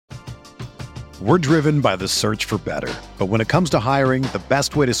We're driven by the search for better. But when it comes to hiring, the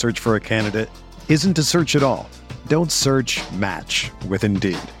best way to search for a candidate isn't to search at all. Don't search, match with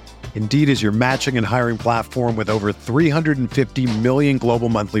Indeed. Indeed is your matching and hiring platform with over 350 million global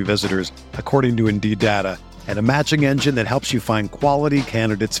monthly visitors, according to Indeed data, and a matching engine that helps you find quality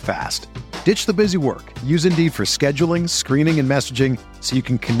candidates fast. Ditch the busy work. Use Indeed for scheduling, screening, and messaging so you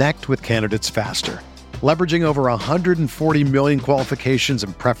can connect with candidates faster. Leveraging over 140 million qualifications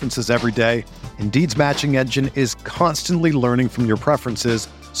and preferences every day, Indeed's matching engine is constantly learning from your preferences,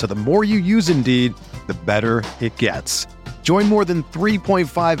 so the more you use Indeed, the better it gets. Join more than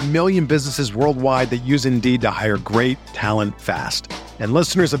 3.5 million businesses worldwide that use Indeed to hire great talent fast. And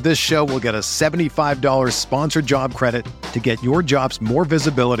listeners of this show will get a $75 sponsored job credit to get your jobs more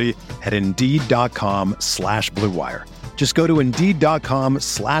visibility at Indeed.com/Blue Wire. Just go to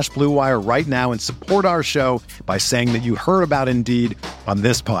Indeed.com/Blue Wire right now and support our show by saying that you heard about Indeed on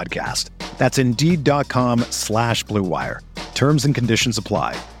this podcast. That's Indeed.com/Blue Wire. Terms and conditions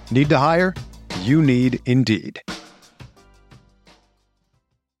apply. Need to hire? You need Indeed.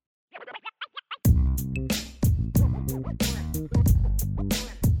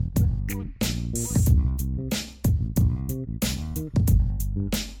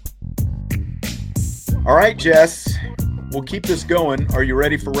 All right, Jess, we'll keep this going. Are you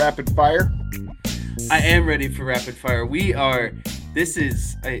ready for rapid fire? I am ready for rapid fire. It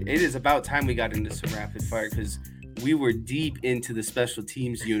is about time we got into some rapid fire because we were deep into the special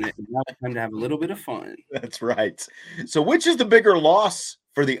teams unit. And now it's time to have a little bit of fun. That's right. So which is the bigger loss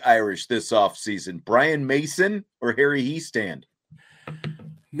for the Irish this offseason, Brian Mason or Harry Hiestand?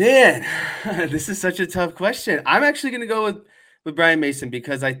 Man, this is such a tough question. I'm actually going to go with Brian Mason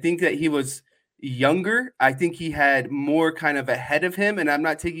because I think that he was younger. I think he had more kind of ahead of him, and I'm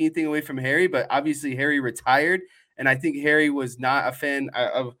not taking anything away from Harry, but obviously Harry retired, and I think Harry was not a fan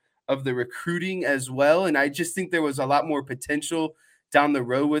of the recruiting as well, and I just think there was a lot more potential down the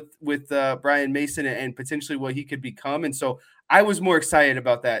road with Brian Mason and potentially what he could become, and so I was more excited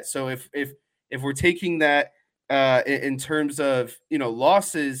about that. So if we're taking that in terms of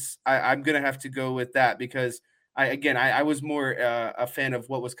losses, I'm gonna have to go with that because I was more a fan of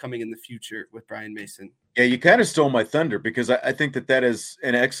what was coming in the future with Brian Mason. Yeah, you kind of stole my thunder because I think that is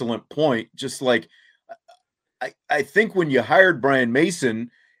an excellent point. Just like I think when you hired Brian Mason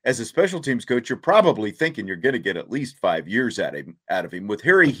as a special teams coach, you're probably thinking you're going to get at least 5 years out of him. With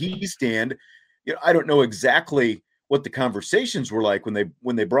Harry Hiestand, I don't know exactly what the conversations were like when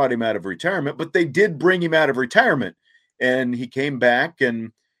they brought him out of retirement, but they did bring him out of retirement, and he came back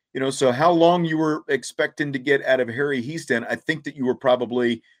and. So how long you were expecting to get out of Harry Hiestand? I think that you were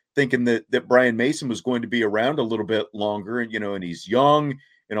probably thinking that Brian Mason was going to be around a little bit longer, and he's young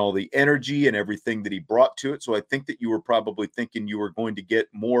and all the energy and everything that he brought to it. So I think that you were probably thinking you were going to get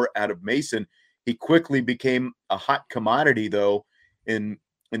more out of Mason. He quickly became a hot commodity, though, in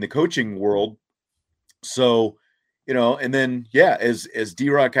the coaching world. So, and then, as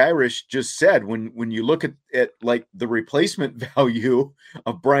D-Rock Irish just said, when you look at like the replacement value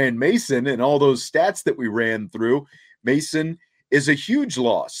of Brian Mason and all those stats that we ran through, Mason is a huge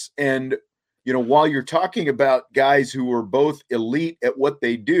loss. And, while you're talking about guys who are both elite at what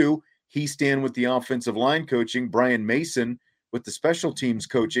they do, Hiestand with the offensive line coaching, Brian Mason with the special teams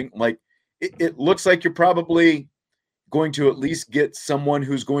coaching, like it looks like you're probably going to at least get someone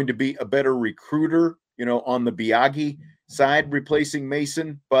who's going to be a better recruiter, on the Biaggi side replacing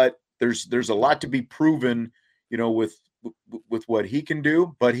Mason, but there's a lot to be proven, with what he can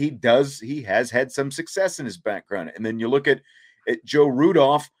do, but he has had some success in his background. And then you look at Joe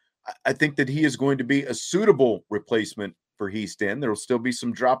Rudolph, I think that he is going to be a suitable replacement for Hiestand. There'll still be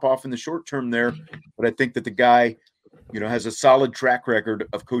some drop off in the short term there, but I think that the guy, has a solid track record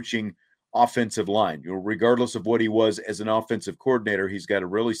of coaching offensive line. Regardless of what he was as an offensive coordinator, he's got a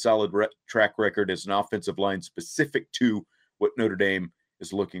really solid track record as an offensive line specific to what Notre Dame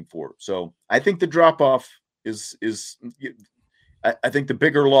is looking for. So I think the drop off is I think the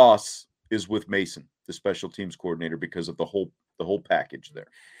bigger loss is with Mason, the special teams coordinator, because of the whole package there.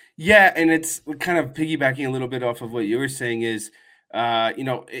 Yeah, and it's kind of piggybacking a little bit off of what you were saying is, Harry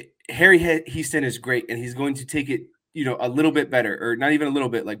Hiestand is great, and he's going to take it a little bit better, or not even a little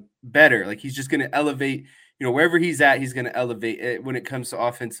bit, like better. Like he's just going to elevate, wherever he's at, he's going to elevate it when it comes to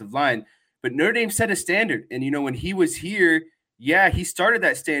offensive line. But Notre Dame set a standard. And, when he was here, he started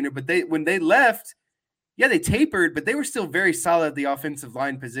that standard. But when they left, they tapered, but they were still very solid at the offensive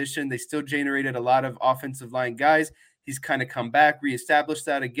line position. They still generated a lot of offensive line guys. He's kind of come back, reestablished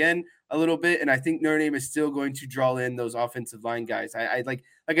that again a little bit. And I think Notre Dame is still going to draw in those offensive line guys. I like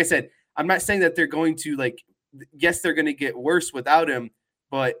I said, I'm not saying that they're going to yes, they're going to get worse without him,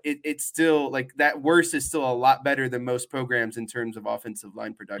 but it's still like that worse is still a lot better than most programs in terms of offensive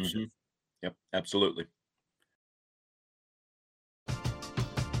line production. Yep, absolutely.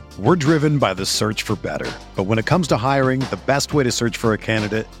 We're driven by the search for better. But when it comes to hiring, the best way to search for a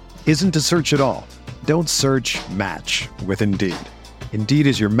candidate isn't to search at all. Don't search, match with Indeed. Indeed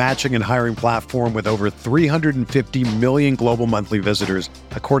is your matching and hiring platform with over 350 million global monthly visitors,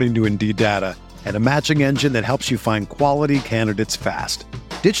 according to Indeed data, and a matching engine that helps you find quality candidates fast.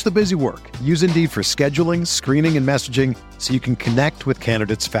 Ditch the busy work. Use Indeed for scheduling, screening, and messaging so you can connect with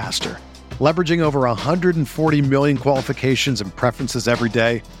candidates faster. Leveraging over 140 million qualifications and preferences every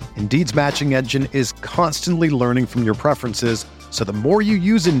day, Indeed's matching engine is constantly learning from your preferences, so the more you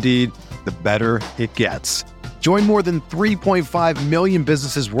use Indeed, the better it gets. Join more than 3.5 million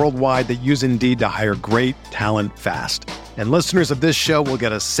businesses worldwide that use Indeed to hire great talent fast. And listeners of this show will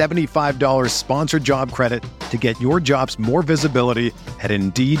get a $75 sponsored job credit to get your jobs more visibility at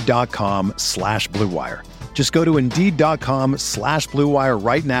Indeed.com/Blue Wire. Just go to Indeed.com/Blue Wire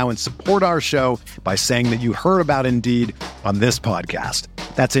right now and support our show by saying that you heard about Indeed on this podcast.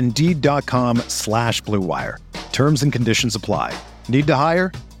 That's Indeed.com/Blue Wire. Terms and conditions apply. Need to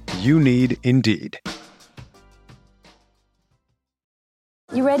hire? You need Indeed.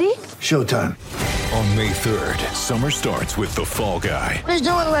 You ready? Showtime. On May 3rd, summer starts with The Fall Guy. Let's do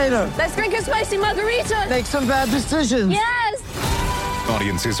it later. Let's drink a spicy margarita. Make some bad decisions. Yes!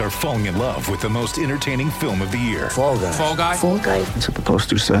 Audiences are falling in love with the most entertaining film of the year. Fall Guy. Fall Guy? Fall guy. That's what the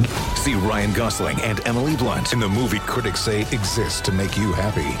poster said. See Ryan Gosling and Emily Blunt in the movie critics say exists to make you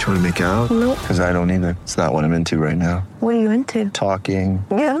happy. Trying to make it out? Nope. Because I don't either. It's not what I'm into right now. What are you into? Talking.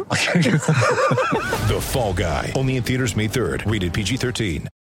 Yeah. The Fall Guy. Only in theaters May 3rd. Rated PG-13.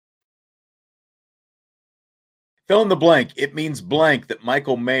 Fill in the blank. It means blank that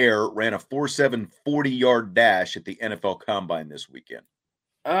Michael Mayer ran a 4.7 40-yard dash at the NFL Combine this weekend.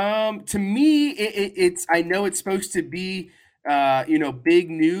 To me, it's I know it's supposed to be big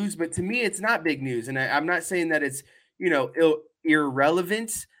news, but to me, it's not big news. And I'm not saying that it's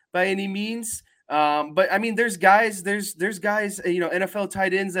irrelevant by any means. But I mean, there's guys, NFL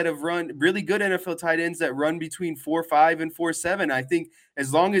tight ends that have run really good NFL tight ends that run between 4.5 and 4.7. I think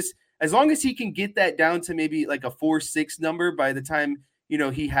as long as he can get that down to maybe like a 4.6 number by the time,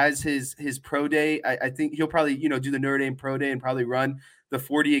 he has his pro day, I think he'll probably, do the Notre Dame pro day and probably run the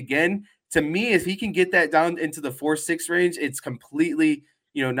 40 again. To me, if he can get that down into the 4.6 range, it's completely,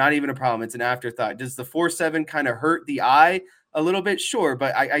 not even a problem. It's an afterthought. Does the 4.7 kind of hurt the eye a little bit? Sure.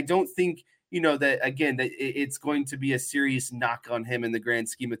 But I don't think, that again, that it's going to be a serious knock on him in the grand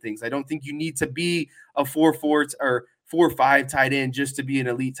scheme of things. I don't think you need to be a 4.4 or 4.5 tight end just to be an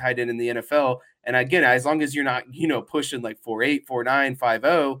elite tight end in the NFL. And again, as long as you're not, pushing like 4.8, 4.9,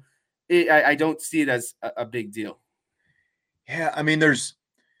 5.0, I don't see it as a big deal. Yeah, I mean,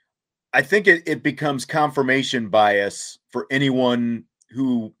 I think it becomes confirmation bias for anyone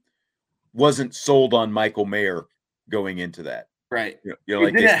who wasn't sold on Michael Mayer going into that. Right. It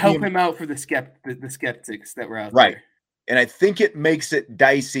didn't help him out for the skeptics that were out right. there. And I think it makes it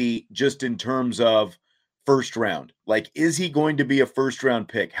dicey just in terms of first round. Like, is he going to be a first round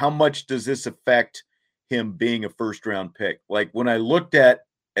pick? How much does this affect him being a first round pick? Like, when I looked at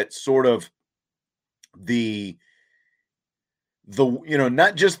sort of the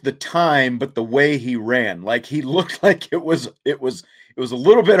not just the time, but the way he ran, like he looked like it was a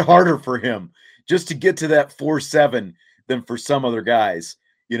little bit harder for him just to get to that 4.7 than for some other guys,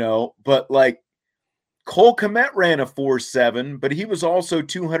 but like Cole Kmet ran a 4.7, but he was also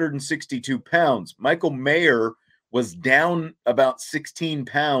 262 pounds. Michael Mayer was down about 16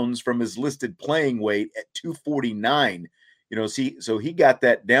 pounds from his listed playing weight at 249, so he got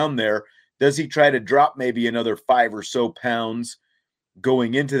that down there. Does he try to drop maybe another 5 or so pounds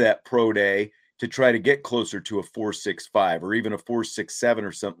going into that pro day to try to get closer to a 4.65 or even a 4.67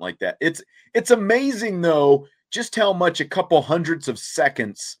 or something like that? It's amazing, though, just how much a couple hundredths of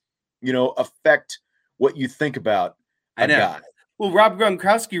seconds, affect what you think about a guy. Well, Rob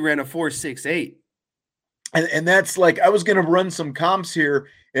Gronkowski ran a 4.68. And that's like, I was going to run some comps here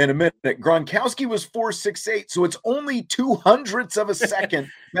in a minute. Gronkowski was 4.68, so it's only 200ths of a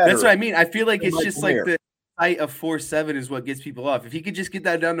second better. That's what I mean. I feel like it's just Mayer. like the height of 4.7 is what gets people off. If he could just get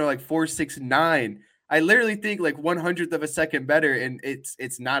that down to like 4.69, I literally think like 100th of a second better, and it's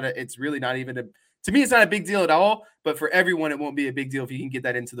really not even to me, it's not a big deal at all, but for everyone, it won't be a big deal if you can get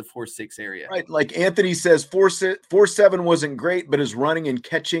that into the 4.6 area. Right. Like Anthony says, 4.7 wasn't great, but his running and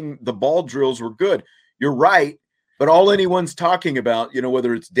catching the ball drills were good. You're right. But all anyone's talking about,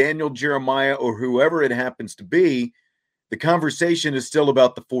 whether it's Daniel Jeremiah or whoever it happens to be, the conversation is still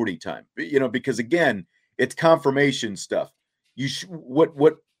about the 40 time, because again, it's confirmation stuff.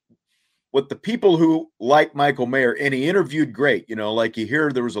 what the people who like Michael Mayer, and he interviewed great, like you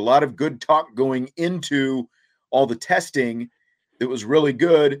hear there was a lot of good talk going into all the testing that was really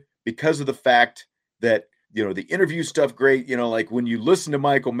good because of the fact that, the interview stuff great, like when you listen to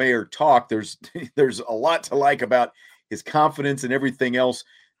Michael Mayer talk, there's a lot to like about his confidence and everything else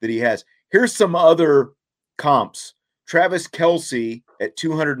that he has. Here's some other comps. Travis Kelce at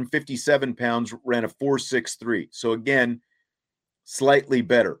 257 pounds ran a 4.63. So again, slightly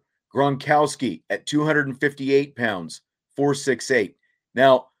better. Gronkowski at 258 pounds, 4.68.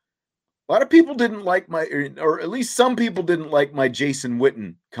 Now, a lot of people didn't like or at least some people didn't like my Jason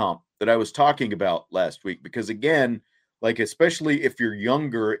Witten comp that I was talking about last week, because again, like, especially if you're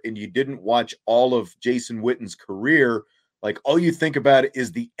younger and you didn't watch all of Jason Witten's career, like all you think about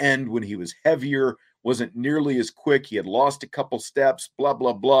is the end when he was heavier, wasn't nearly as quick. He had lost a couple steps, blah,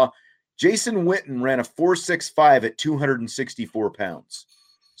 blah, blah. Jason Witten ran a 4.65 at 264 pounds.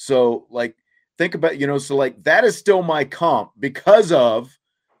 So, like, think about, so like that is still my comp because of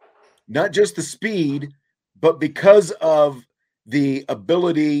not just the speed, but because of the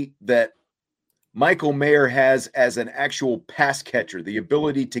ability that Michael Mayer has as an actual pass catcher, the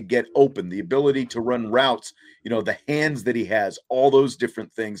ability to get open, the ability to run routes, the hands that he has, all those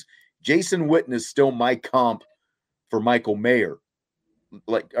different things. Jason Witten is still my comp for Michael Mayer.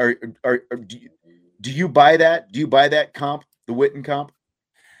 Like, do you buy that? Do you buy that comp, the Witten comp?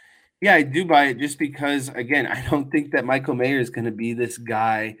 Yeah, I do buy it, just because, again, I don't think that Michael Mayer is going to be this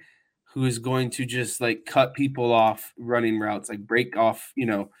guy who is going to just like cut people off running routes, like break off,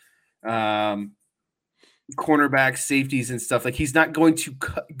 cornerbacks, safeties and stuff. Like, he's not going to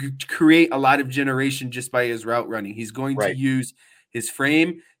create a lot of generation just by his route running. He's going to use his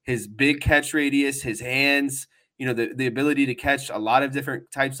frame, his big catch radius, his hands, the ability to catch a lot of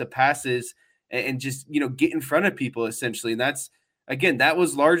different types of passes and just, get in front of people essentially. And that's, again, that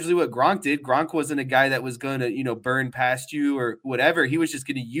was largely what Gronk did. Gronk wasn't a guy that was going to, burn past you or whatever. He was just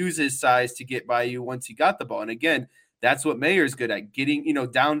going to use his size to get by you once he got the ball. And again, that's what Mayer's good at, getting,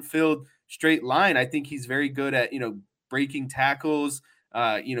 downfield straight line. I think he's very good at, breaking tackles,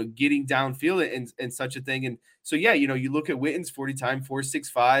 getting downfield and such a thing. And so, yeah, you look at Witten's 40 time,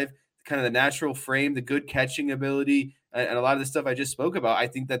 4.65, kind of the natural frame, the good catching ability, and a lot of the stuff I just spoke about. I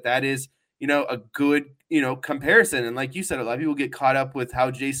think that is, a good, comparison. And like you said, a lot of people get caught up with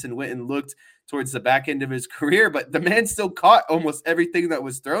how Jason Witten looked towards the back end of his career, but the man still caught almost everything that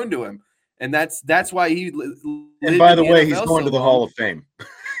was thrown to him. And that's why he. And by the way, he's going to the Hall of Fame.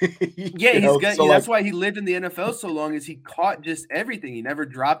 Yeah, that's why he lived in the NFL so long, is he caught just everything. He never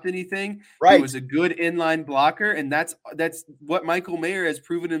dropped anything. Right. He was a good inline blocker, and that's what Michael Mayer has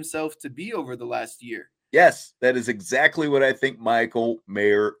proven himself to be over the last year. Yes, that is exactly what I think Michael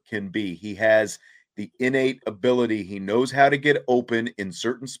Mayer can be. He has the innate ability. He knows how to get open in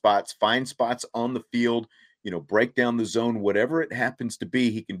certain spots, find spots on the field, break down the zone, whatever it happens to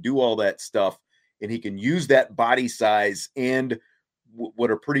be. He can do all that stuff, and he can use that body size and what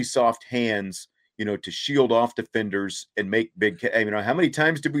are pretty soft hands, to shield off defenders and make big. How many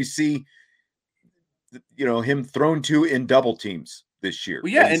times did we see, him thrown to in double teams this year?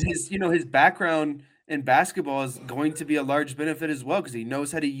 Well, yeah, and his background in basketball is going to be a large benefit as well, because he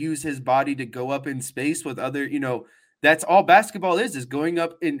knows how to use his body to go up in space with other, that's all basketball is going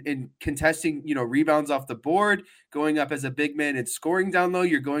up and contesting, rebounds off the board, going up as a big man and scoring down low.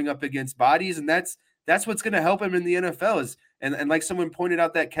 You're going up against bodies, and that's what's going to help him in the NFL is, and like someone pointed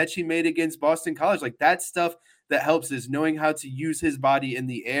out, that catch he made against Boston College, like that stuff that helps is knowing how to use his body in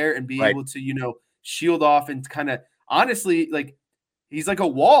the air and be able to, shield off and kind of, honestly, like, he's like a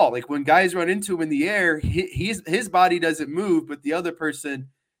wall. Like, when guys run into him in the air, his body doesn't move, but the other person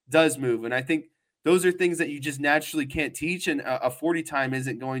does move. And I think those are things that you just naturally can't teach. And a 40 time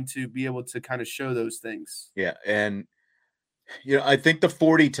isn't going to be able to kind of show those things. Yeah. And, I think the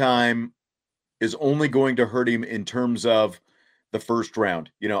 40 time is only going to hurt him in terms of the first round.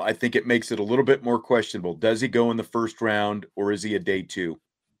 I think it makes it a little bit more questionable. Does he go in the first round, or is he a day two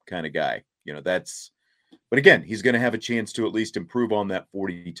kind of guy? But again, he's going to have a chance to at least improve on that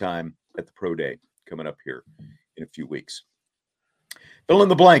 40 time at the pro day coming up here in a few weeks. Fill in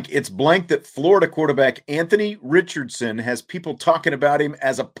the blank. It's blank that Florida quarterback Anthony Richardson has people talking about him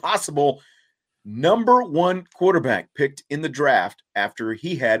as a possible number one quarterback picked in the draft after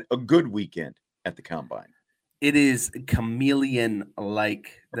he had a good weekend at the combine. It is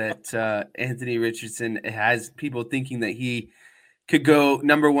chameleon-like that Anthony Richardson has people thinking that he could go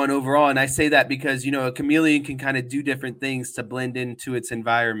number one overall. And I say that because, a chameleon can kind of do different things to blend into its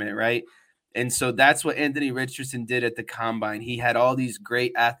environment, right? And so that's what Anthony Richardson did at the combine. He had all these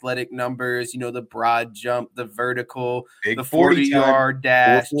great athletic numbers, the broad jump, the vertical, Big the 40-yard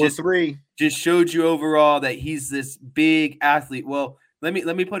dash, 4.43. just showed you overall that he's this big athlete. Well, let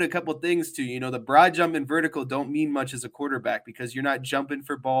me put a couple things to the broad jump and vertical don't mean much as a quarterback because you're not jumping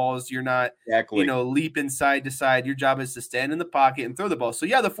for balls, you're not leaping side to side. Your job is to stand in the pocket and throw the ball. So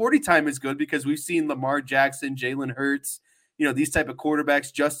yeah, the 40 time is good because we've seen Lamar Jackson, Jalen Hurts, these type of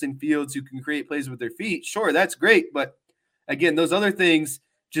quarterbacks, Justin Fields, who can create plays with their feet. Sure, that's great, but again, those other things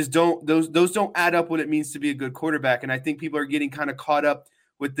just don't don't add up what it means to be a good quarterback. And I think people are getting kind of caught up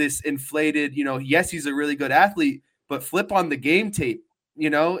with this inflated, yes, he's a really good athlete, but flip on the game tape.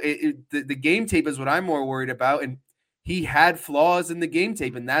 The game tape is what I'm more worried about. And he had flaws in the game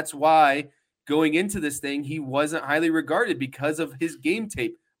tape. And that's why going into this thing, he wasn't highly regarded because of his game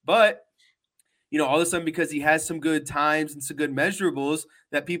tape. But, all of a sudden, because he has some good times and some good measurables,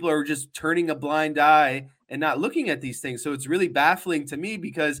 that people are just turning a blind eye and not looking at these things. So it's really baffling to me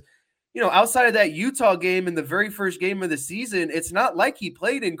because, outside of that Utah game in the very first game of the season, it's not like he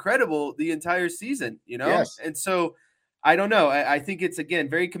played incredible the entire season, Yes. And so I don't know. I think it's, again,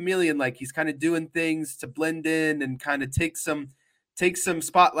 very chameleon. Like he's kind of doing things to blend in and kind of take some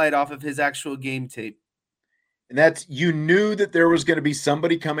spotlight off of his actual game tape. And you knew that there was going to be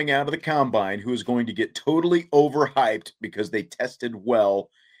somebody coming out of the combine who was going to get totally overhyped because they tested well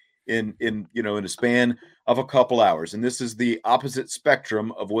in a span of a couple hours. And this is the opposite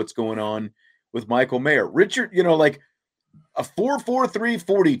spectrum of what's going on with Michael Mayer. Richard, like a 4.43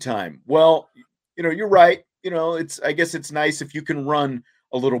 40 time. Well, you're right. I guess it's nice if you can run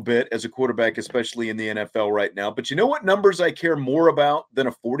a little bit as a quarterback, especially in the NFL right now. But you know what numbers I care more about than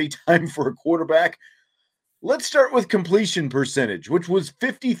a 40 time for a quarterback? Let's start with completion percentage, which was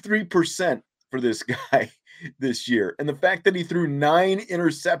 53% for this guy this year. And the fact that he threw 9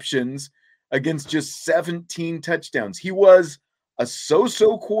 interceptions against just 17 touchdowns. He was a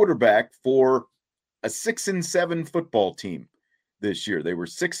so-so quarterback for a 6-7 football team this year. They were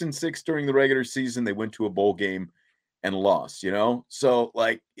 6-6 during the regular season. They went to a bowl game and lost, So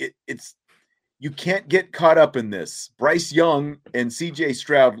it's you can't get caught up in this. Bryce Young and CJ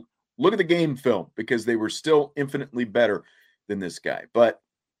Stroud, look at the game film because they were still infinitely better than this guy. But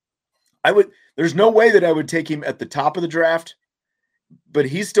there's no way that I would take him at the top of the draft, but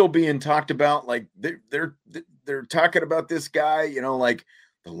he's still being talked about. Like they're talking about this guy, like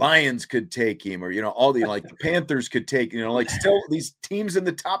the Lions could take him, or all the the Panthers could take, still these teams in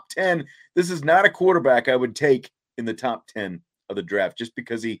the top 10. This is not a quarterback I would take in the top 10 of the draft just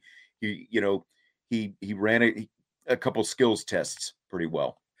because he ran a couple skills tests pretty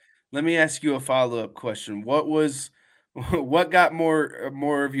well. Let me ask you a follow-up question. What got more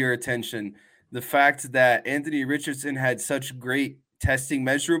of your attention? The fact that Anthony Richardson had such great testing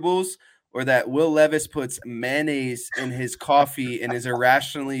measurables, or that Will Levis puts mayonnaise in his coffee and is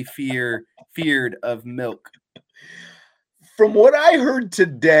irrationally feared of milk? From what I heard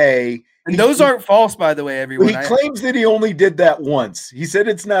today, and those aren't false, by the way, everyone. He claims that he only did that once. He said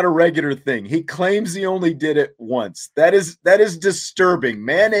it's not a regular thing. He claims he only did it once. That is disturbing.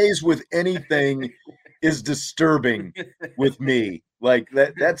 Mayonnaise with anything is disturbing with me. Like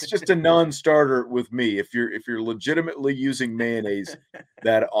that's just a non-starter with me if you're legitimately using mayonnaise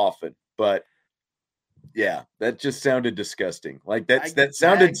that often. But yeah, that just sounded disgusting. Like that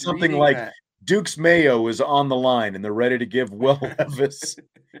sounded something like Duke's Mayo is on the line and they're ready to give Will Levis,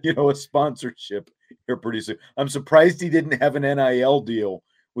 a sponsorship here pretty soon. I'm surprised he didn't have an NIL deal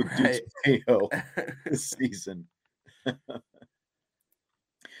with Duke's Mayo this season.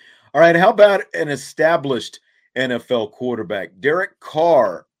 All right, how about an established NFL quarterback? Derek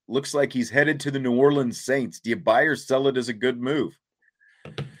Carr looks like he's headed to the New Orleans Saints. Do you buy or sell it as a good move?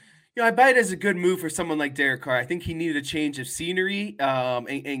 I buy it as a good move for someone like Derek Carr. I think he needed a change of scenery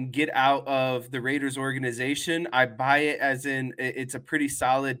and get out of the Raiders organization. I buy it as in it's a pretty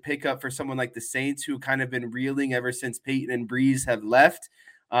solid pickup for someone like the Saints, who kind of been reeling ever since Peyton and Breeze have left.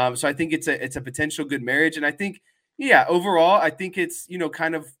 So I think it's a potential good marriage. And I think, overall, I think it's,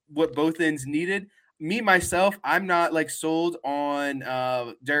 kind of what both ends needed. Me, myself, I'm not sold on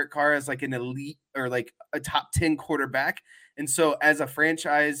Derek Carr as an elite or a top 10 quarterback. And so as a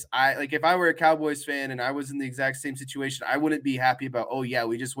franchise, if I were a Cowboys fan and I was in the exact same situation, I wouldn't be happy about,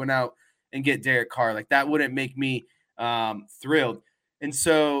 we just went out and get Derek Carr. That wouldn't make me thrilled. And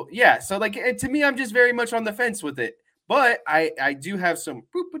so, to me, I'm just very much on the fence with it. But I do have some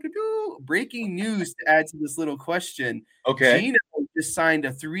breaking news to add to this little question. Okay. Geno just signed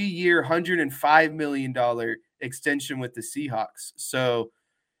a 3-year, $105 million extension with the Seahawks. So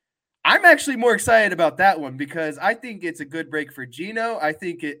I'm actually more excited about that one because I think it's a good break for Geno. I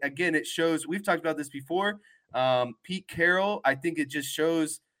think it shows, we've talked about this before. Pete Carroll, I think it just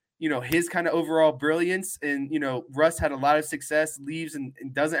shows, his kind of overall brilliance. And, Russ had a lot of success, leaves and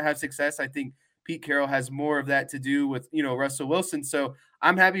doesn't have success. I think Pete Carroll has more of that to do with, Russell Wilson. So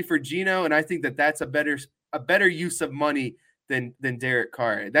I'm happy for Geno, and I think that that's a better use of money than Derek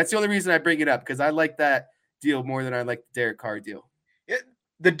Carr. That's the only reason I bring it up, because I like that deal more than I like the Derek Carr deal.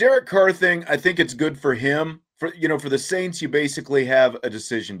 The Derek Carr thing, I think it's good for him. For the Saints, you basically have a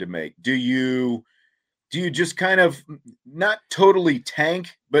decision to make. Do you just kind of not totally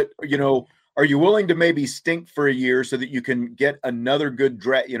tank, but are you willing to maybe stink for a year so that you can get another good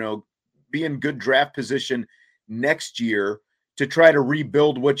draft, be in good draft position next year to try to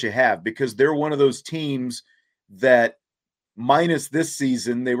rebuild what you have? Because they're one of those teams that, minus this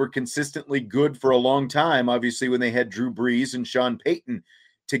season, they were consistently good for a long time, obviously, when they had Drew Brees and Sean Payton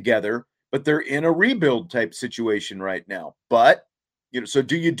together, but they're in a rebuild type situation right now. But, so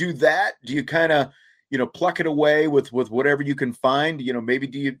do you do that? Do you kind of, pluck it away with whatever you can find? Maybe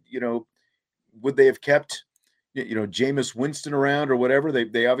do you, would they have kept, Jameis Winston around or whatever?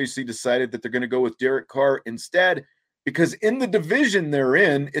 They obviously decided that they're going to go with Derek Carr instead, because in the division they're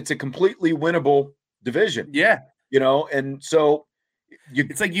in, it's a completely winnable division. Yeah. And so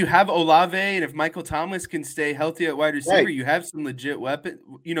it's like you have Olave, and if Michael Thomas can stay healthy at wide receiver, right, you have some legit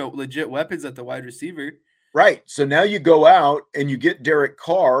weapons at the wide receiver. Right. So now you go out and you get Derek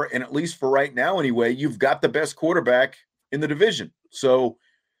Carr, and at least for right now anyway, you've got the best quarterback in the division. So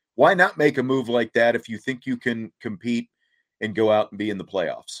why not make a move like that if you think you can compete and go out and be in the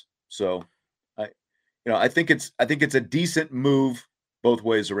playoffs? So I think it's a decent move both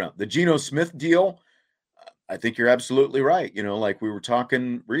ways around. The Geno Smith deal, I think you're absolutely right. Like we were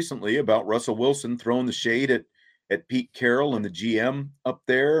talking recently about Russell Wilson throwing the shade at Pete Carroll and the GM up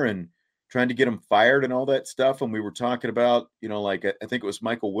there and trying to get him fired and all that stuff. And we were talking about, like I think it was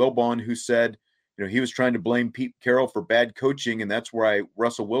Michael Wilbon who said, he was trying to blame Pete Carroll for bad coaching, and that's why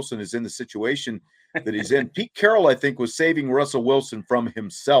Russell Wilson is in the situation that he's in. Pete Carroll, I think, was saving Russell Wilson from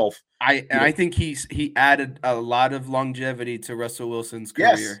himself. I think he added a lot of longevity to Russell Wilson's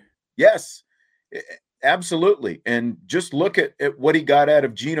career. Yes, absolutely. And just look at what he got out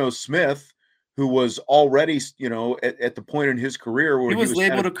of Geno Smith, who was already, at the point in his career where he was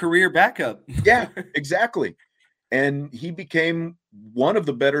labeled a career backup. Yeah, exactly. And he became one of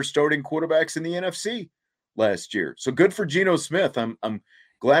the better starting quarterbacks in the NFC last year. So good for Geno Smith. I'm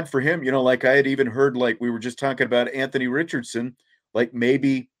glad for him. Like I had even heard, like we were just talking about Anthony Richardson, like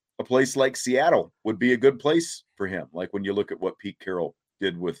maybe a place like Seattle would be a good place for him. Like when you look at what Pete Carroll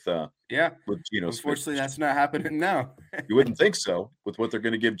did with Geno Smith. Unfortunately, that's not happening now. You wouldn't think so with what they're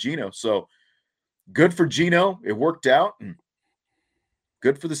going to give Geno. So good for Geno. It worked out, and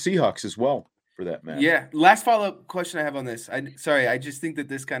good for the Seahawks as well, for that matter. Yeah. Last follow-up question I have on this. I just think that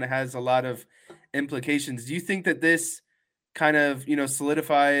this kind of has a lot of implications. Do you think that this kind of,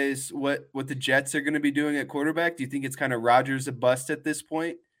 solidifies what the Jets are going to be doing at quarterback? Do you think it's kind of Rodgers a bust at this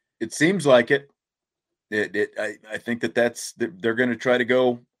point? It seems like it. I think they're going to try to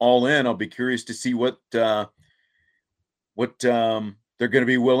go all in. I'll be curious to see what they're going to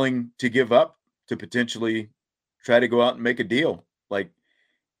be willing to give up to potentially try to go out and make a deal. Like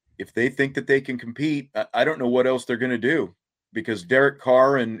if they think that they can compete, I don't know what else they're going to do, because Derek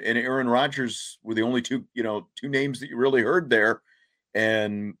Carr and Aaron Rodgers were the only two names that you really heard there.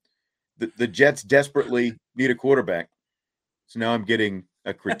 And the Jets desperately need a quarterback. So now I'm getting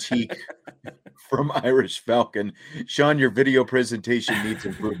a critique from Irish Falcon. Sean, your video presentation needs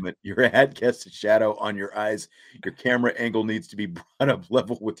improvement. Your hat casts a shadow on your eyes. Your camera angle needs to be brought up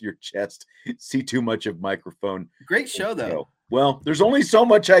level with your chest. See too much of microphone. Great show, though. Well, there's only so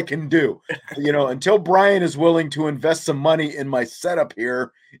much I can do, until Brian is willing to invest some money in my setup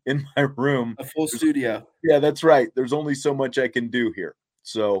here in my room. A full studio. Yeah, that's right. There's only so much I can do here.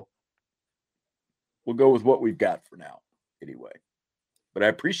 So we'll go with what we've got for now anyway. But I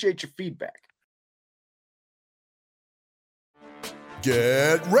appreciate your feedback.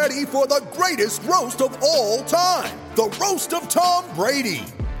 Get ready for the greatest roast of all time. The Roast of Tom Brady.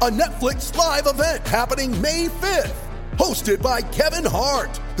 A Netflix live event happening May 5th. Hosted by Kevin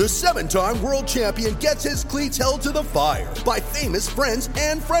Hart. The 7-time world champion gets his cleats held to the fire by famous friends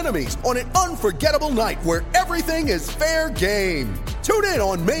and frenemies on an unforgettable night where everything is fair game. Tune in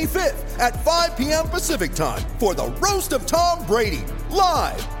on May 5th at 5 p.m. Pacific time for the Roast of Tom Brady.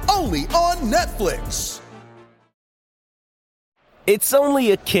 Live only on Netflix. It's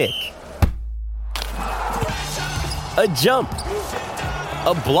only a kick. A jump.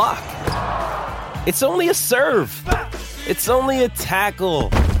 A block. It's only a serve. It's only a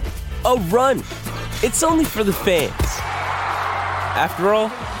tackle. a run. It's only for the fans. After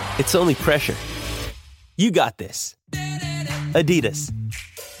all, it's only pressure. You got this. Adidas.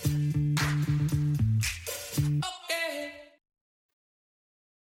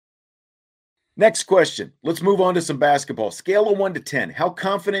 Next question. Let's move on to some basketball. Scale of 1 to 10. How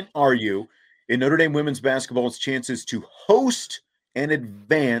confident are you in Notre Dame women's basketball's chances to host and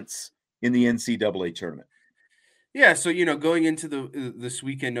advance in the NCAA tournament? Yeah, so going into this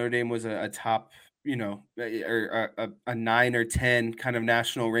weekend, Notre Dame was a top, or a 9 or 10 kind of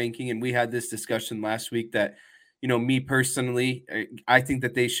national ranking, and we had this discussion last week that, me personally, I think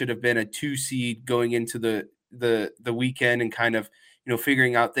that they should have been a 2 seed going into the weekend and kind of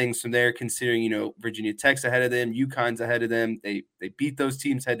figuring out things from there. Considering Virginia Tech's ahead of them, UConn's ahead of them, they beat those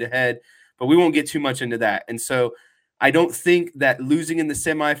teams head to head, but we won't get too much into that, and so. I don't think that losing in the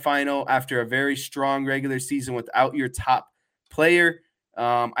semifinal after a very strong regular season without your top player,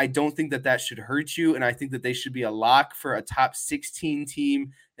 I don't think that should hurt you. And I think that they should be a lock for a top 16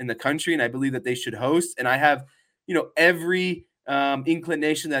 team in the country. And I believe that they should host. And I have, every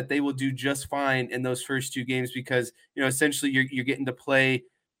inclination that they will do just fine in those first 2 games because, essentially you're getting to play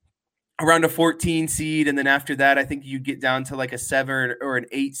around a 14 seed. And then after that, I think you get down to like a 7 or an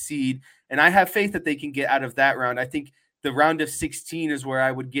 8 seed. And I have faith that they can get out of that round. I think the round of 16 is where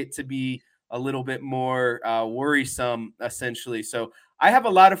I would get to be a little bit more worrisome, essentially. So I have a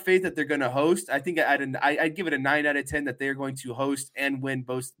lot of faith that they're going to host. I think I'd give it a 9 out of 10 that they're going to host and win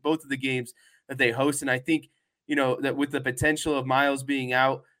both of the games that they host. And I think, that with the potential of Miles being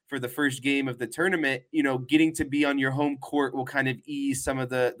out for the first game of the tournament, getting to be on your home court will kind of ease some of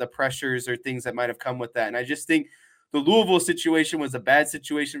the pressures or things that might have come with that. And I just think the Louisville situation was a bad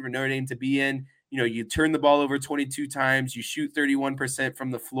situation for Notre Dame to be in. You turn the ball over 22 times, you shoot 31%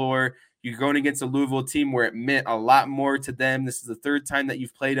 from the floor. You're going against a Louisville team where it meant a lot more to them. This is the 3rd time that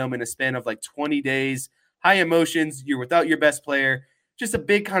you've played them in a span of like 20 days. High emotions. You're without your best player. Just a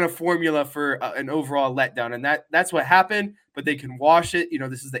big kind of formula for an overall letdown. And that's what happened, but they can wash it.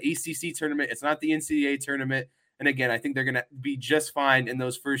 This is the ACC tournament. It's not the NCAA tournament. And again, I think they're going to be just fine in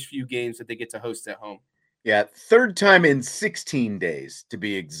those first few games that they get to host at home. Yeah, 3rd time in 16 days to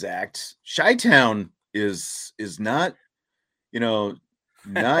be exact. Chi-Town is not,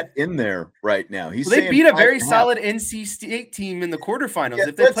 not in there right now. They beat a very solid NC State team in the quarterfinals. Yeah,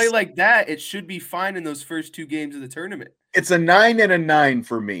 if they play like that, it should be fine in those first 2 games of the tournament. It's a 9 and a 9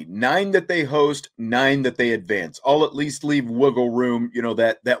 for me. 9 that they host, 9 that they advance. I'll at least leave wiggle room,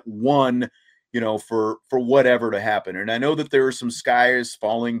 that one, for whatever to happen. And I know that there are some skies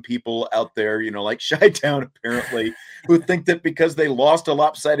falling people out there, like Chi-Town apparently, who think that because they lost a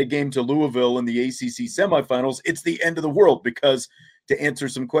lopsided game to Louisville in the ACC semifinals, it's the end of the world. Because to answer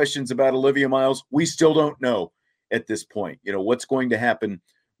some questions about Olivia Miles, we still don't know at this point, what's going to happen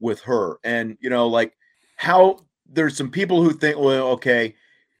with her. And, how there's some people who think, well, okay,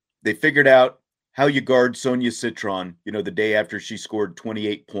 they figured out how you guard Sonia Citron, the day after she scored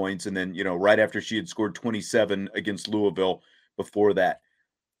 28 points. And then, right after she had scored 27 against Louisville before that.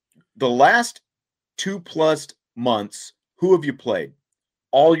 The last 2+ months, who have you played?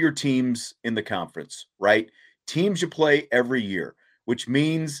 All your teams in the conference, right? Teams you play every year, which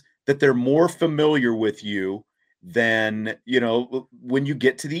means that they're more familiar with you than, when you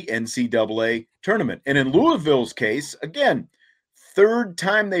get to the NCAA tournament. And in Louisville's case, again, 3rd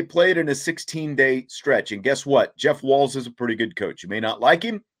time they played in a 16-day stretch. And guess what? Jeff Walz is a pretty good coach. You may not like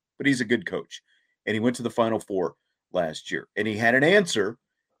him, but he's a good coach. And he went to the Final Four last year. And he had an answer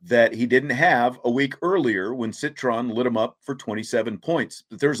that he didn't have a week earlier when Citron lit him up for 27 points.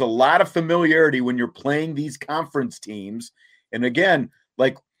 But there's a lot of familiarity when you're playing these conference teams. And again,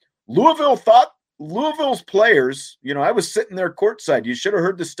 like Louisville's players, I was sitting there courtside. You should have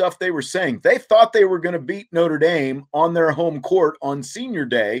heard the stuff they were saying. They thought they were going to beat Notre Dame on their home court on senior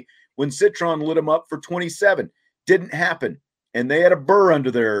day when Citron lit them up for 27. Didn't happen. And they had a burr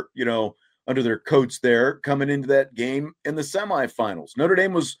under their coats there coming into that game in the semifinals. Notre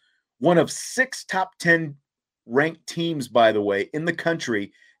Dame was one of 6 top 10 ranked teams, by the way, in the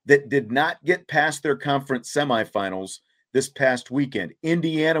country that did not get past their conference semifinals this past weekend.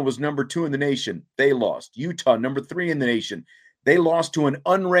 Indiana was number 2 in the nation. They lost. Utah, number 3 in the nation. They lost to an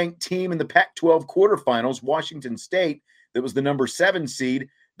unranked team in the Pac-12 quarterfinals, Washington State, that was the number 7 seed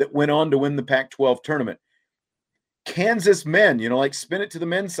that went on to win the Pac-12 tournament. Kansas men, spin it to the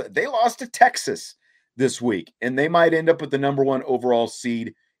men's side. They lost to Texas this week, and they might end up with the number 1 overall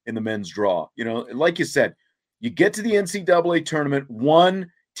seed in the men's draw. Like you said, you get to the NCAA tournament.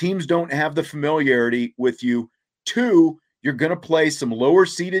 1, teams don't have the familiarity with you. 2, you're going to play some lower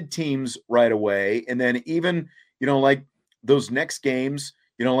seeded teams right away. And then even, like those next games,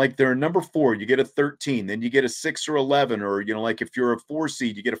 like they're a number 4, you get a 13, then you get a 6 or 11, or, like if you're a 4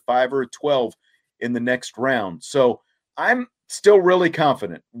 seed, you get a 5 or a 12 in the next round. So I'm still really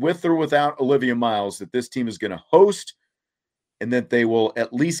confident, with or without Olivia Miles, that this team is going to host and that they will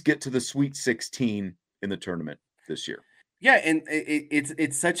at least get to the Sweet 16 in the tournament this year. Yeah, and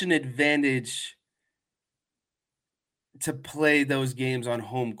it's such an advantage to play those games on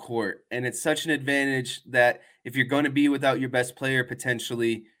home court. And it's such an advantage that if you're going to be without your best player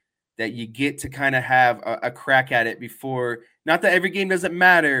potentially, that you get to kind of have a crack at it before, not that every game doesn't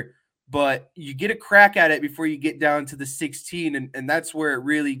matter, but you get a crack at it before you get down to the 16. And that's where it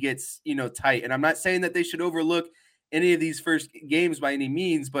really gets, tight. And I'm not saying that they should overlook any of these first games by any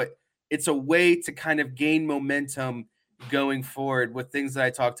means, but it's a way to kind of gain momentum going forward with things that I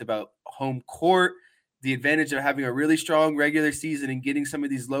talked about: home court, the advantage of having a really strong regular season and getting some of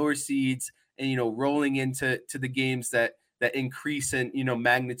these lower seeds and, rolling into the games that increase in,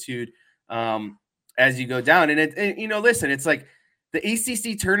 magnitude as you go down. And listen, it's like the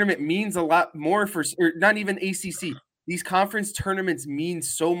ACC tournament means a lot more or not even ACC. These conference tournaments mean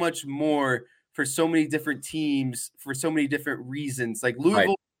so much more for so many different teams for so many different reasons. Like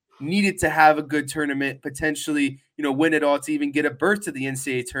Louisville needed to have a good tournament, potentially, win it all to even get a berth to the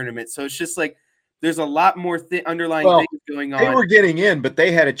NCAA tournament. So it's just like, there's a lot more underlying things going on. They were getting in, but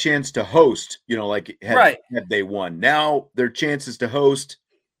they had a chance to host, had they won. Now their chances to host,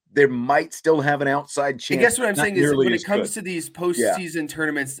 they might still have an outside chance. I guess what I'm saying is when it comes to these postseason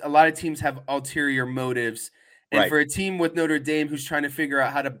tournaments, a lot of teams have ulterior motives. And for a team with Notre Dame who's trying to figure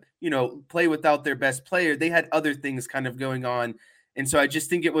out how to, play without their best player, they had other things kind of going on. And so I just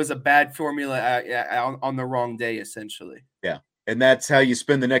think it was a bad formula on the wrong day, essentially. Yeah. And that's how you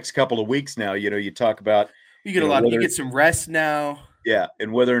spend the next couple of weeks now. You talk about you get some rest now. Yeah,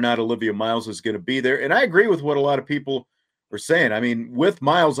 and whether or not Olivia Miles is going to be there. And I agree with what a lot of people are saying. I mean, with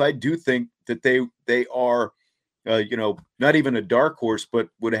Miles, I do think that they are, not even a dark horse, but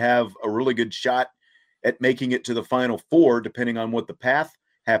would have a really good shot at making it to the Final Four, depending on what the path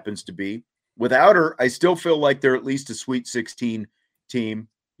happens to be. Without her, I still feel like they're at least a Sweet 16 team,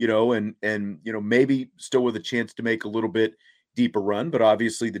 and maybe still with a chance to make a little bit deeper run. But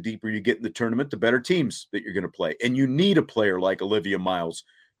obviously the deeper you get in the tournament, the better teams that you're going to play. And you need a player like Olivia Miles,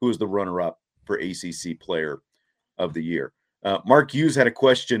 who is the runner-up for ACC Player of the Year. Mark Hughes had a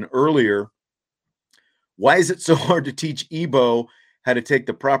question earlier. Why is it so hard to teach Ebo how to take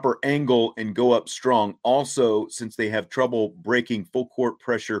the proper angle and go up strong? Also, since they have trouble breaking full court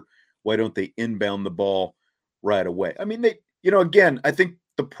pressure, why don't they inbound the ball right away? I mean, again, I think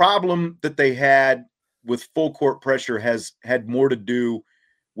the problem that they had with full court pressure has had more to do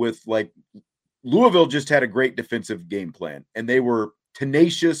with, like, Louisville just had a great defensive game plan, and they were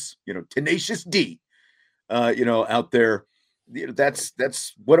tenacious D, out there.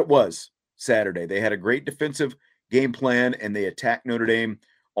 That's what it was Saturday. They had a great defensive game plan, and they attacked Notre Dame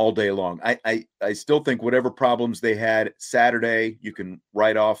all day long. I still think whatever problems they had Saturday, you can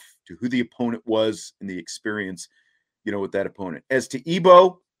write off to who the opponent was and the experience, with that opponent. As to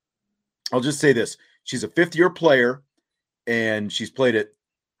Ebo, I'll just say this. She's a fifth-year player, and she's played at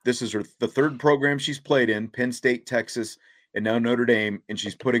 – this is the third program she's played in, Penn State, Texas, and now Notre Dame, and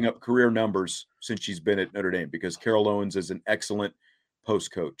she's putting up career numbers since she's been at Notre Dame because Carol Owens is an excellent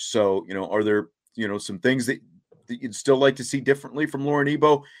post coach. So, are there, some things that you'd still like to see differently from Lauren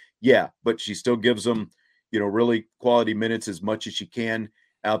Ebo? Yeah, but she still gives them, really quality minutes as much as she can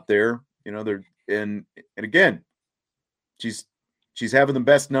out there. And again, she's having the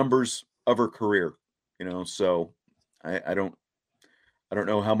best numbers of her career. So I don't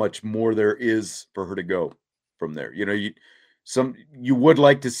know how much more there is for her to go from there. You would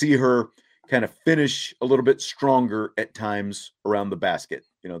like to see her kind of finish a little bit stronger at times around the basket.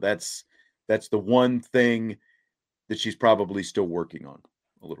 That's the one thing that she's probably still working on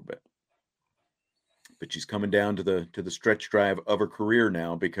a little bit. But she's coming down to the stretch drive of her career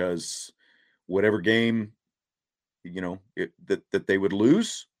now, because whatever game that they would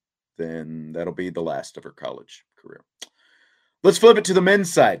lose, then that'll be the last of her college career. Let's flip it to the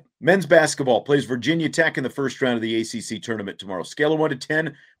men's side. Men's basketball plays Virginia Tech in the first round of the ACC tournament tomorrow. Scale of 1 to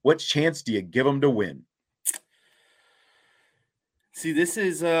 10, what chance do you give them to win? See, this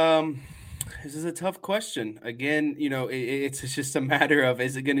is a tough question. Again, it's just a matter of,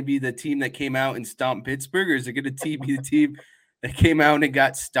 is it going to be the team that came out and stomped Pittsburgh, or is it going to be the team that came out and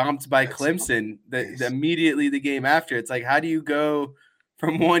got stomped by Clemson immediately the game after? It's like, how do you go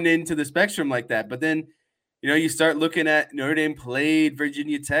from one end to the spectrum like that? But then, you start looking at Notre Dame played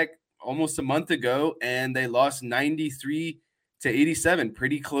Virginia Tech almost a month ago, and they lost 93-87.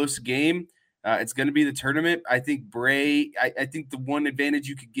 Pretty close game. It's going to be the tournament. I think Bray, I think the one advantage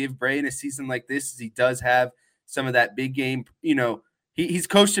you could give Bray in a season like this is he does have some of that big game. He's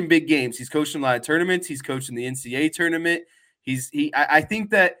coached in big games. He's coached in a lot of tournaments. He's coached in the NCAA tournament. I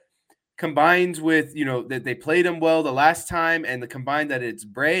think that combined with, that they played him well the last time, and the combined that it's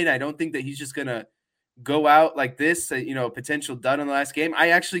Bray, and I don't think that he's just going to go out like this, potential dud in the last game. I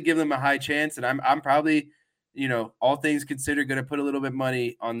actually give them a high chance, and I'm probably, all things considered, going to put a little bit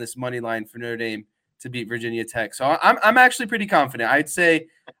money on this money line for Notre Dame to beat Virginia Tech. So I'm actually pretty confident. I'd say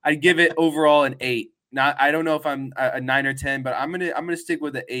I'd give it overall an 8. I don't know if I'm a 9 or 10, but I'm gonna stick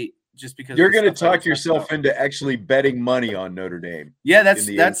with an 8 just because you're going to talk yourself into actually betting money on Notre Dame. Yeah,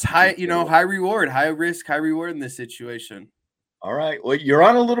 that's high, high reward, high risk, high reward in this situation. All right. Well, you're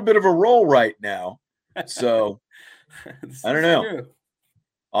on a little bit of a roll right now. So I don't know. True.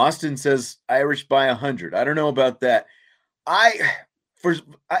 Austin says Irish by 100. I don't know about that. I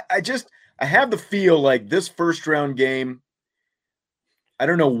have the feel like this first round game, I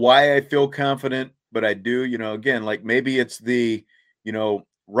don't know why I feel confident, but I do, again, like maybe it's the,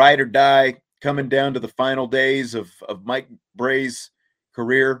 ride or die coming down to the final days of Mike Bray's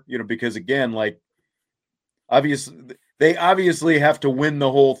career, because again, like they obviously have to win the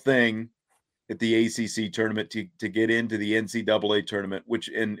whole thing at the ACC tournament to get into the NCAA tournament, which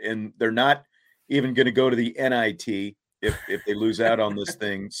and they're not even going to go to the NIT if they lose out on this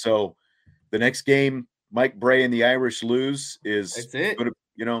thing. So the next game Mike Bray and the Irish lose is going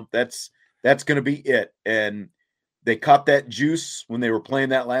to, that's going to be it. And they caught that juice when they were playing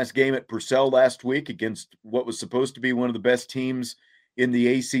that last game at Purcell last week against what was supposed to be one of the best teams in the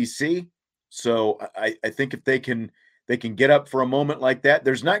ACC. So I think if they can get up for a moment like that,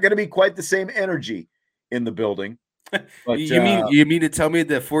 there's not going to be quite the same energy in the building. But, you mean to tell me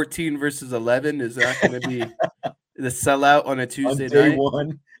the 14 versus 11 is not going to be the sellout on a Tuesday night?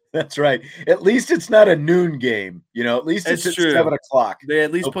 One. That's right. At least it's not a noon game. At least it's at 7 o'clock. They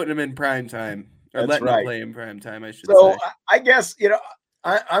at least putting them in prime time. Or letting them play in prime time, I should say. So I guess,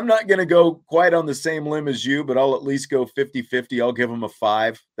 I'm not going to go quite on the same limb as you, but I'll at least go 50-50. I'll give them a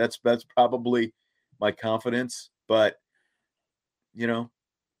 5. That's probably my confidence. But,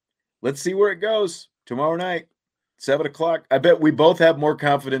 let's see where it goes tomorrow night, 7 o'clock. I bet we both have more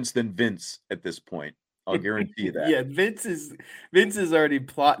confidence than Vince at this point. I'll guarantee that. Yeah, Vince is already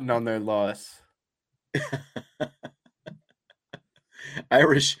plotting on their loss.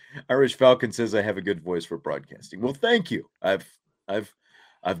 Irish Falcon says I have a good voice for broadcasting. Well, thank you. I've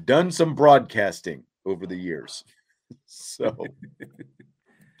done some broadcasting over the years, so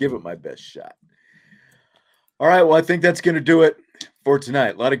give it my best shot. All right. Well, I think that's going to do it for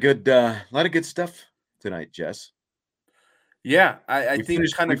tonight. A lot of good stuff tonight, Jess. Yeah, I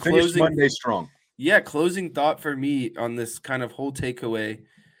think kind of closing Monday strong. Yeah, closing thought for me on this kind of whole takeaway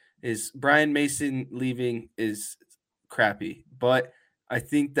is Brian Mason leaving is crappy, but I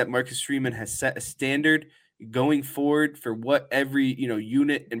think that Marcus Freeman has set a standard going forward for what every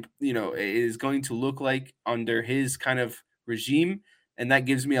unit and is going to look like under his kind of regime, and that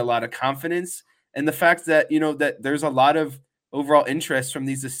gives me a lot of confidence. And the fact that that there's a lot of overall interest from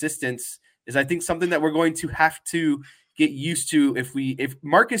these assistants is, I think, something that we're going to have to get used to. If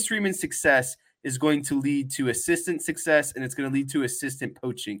Marcus Freeman's success is going to lead to assistant success, and it's going to lead to assistant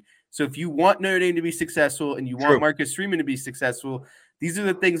poaching. So if you want Notre Dame to be successful and you want Marcus Freeman to be successful, these are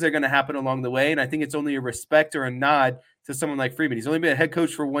the things that are going to happen along the way. And I think it's only a respect or a nod to someone like Freeman. He's only been a head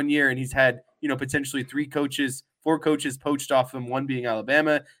coach for 1 year, and he's had, potentially 4 coaches poached off him, one being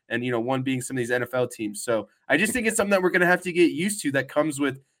Alabama and, one being some of these NFL teams. So I just think it's something that we're going to have to get used to, that comes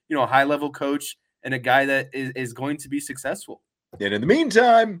with, a high level coach and a guy that is going to be successful. And in the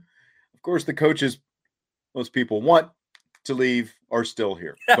meantime, of course, the coaches most people want to leave are still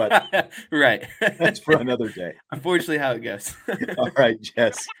here, but right. That's for another day. Unfortunately, how it goes. All right,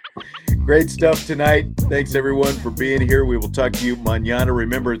 Jess. Great stuff tonight. Thanks everyone for being here. We will talk to you mañana.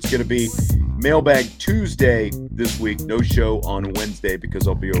 Remember, it's going to be Mailbag Tuesday this week. No show on Wednesday because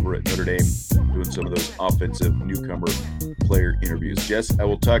I'll be over at Notre Dame doing some of those offensive newcomer player interviews. Jess, I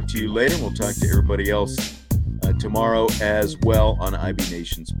will talk to you later. We'll talk to everybody else tomorrow as well on IB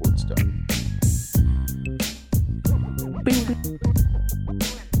Nation Sports Talk.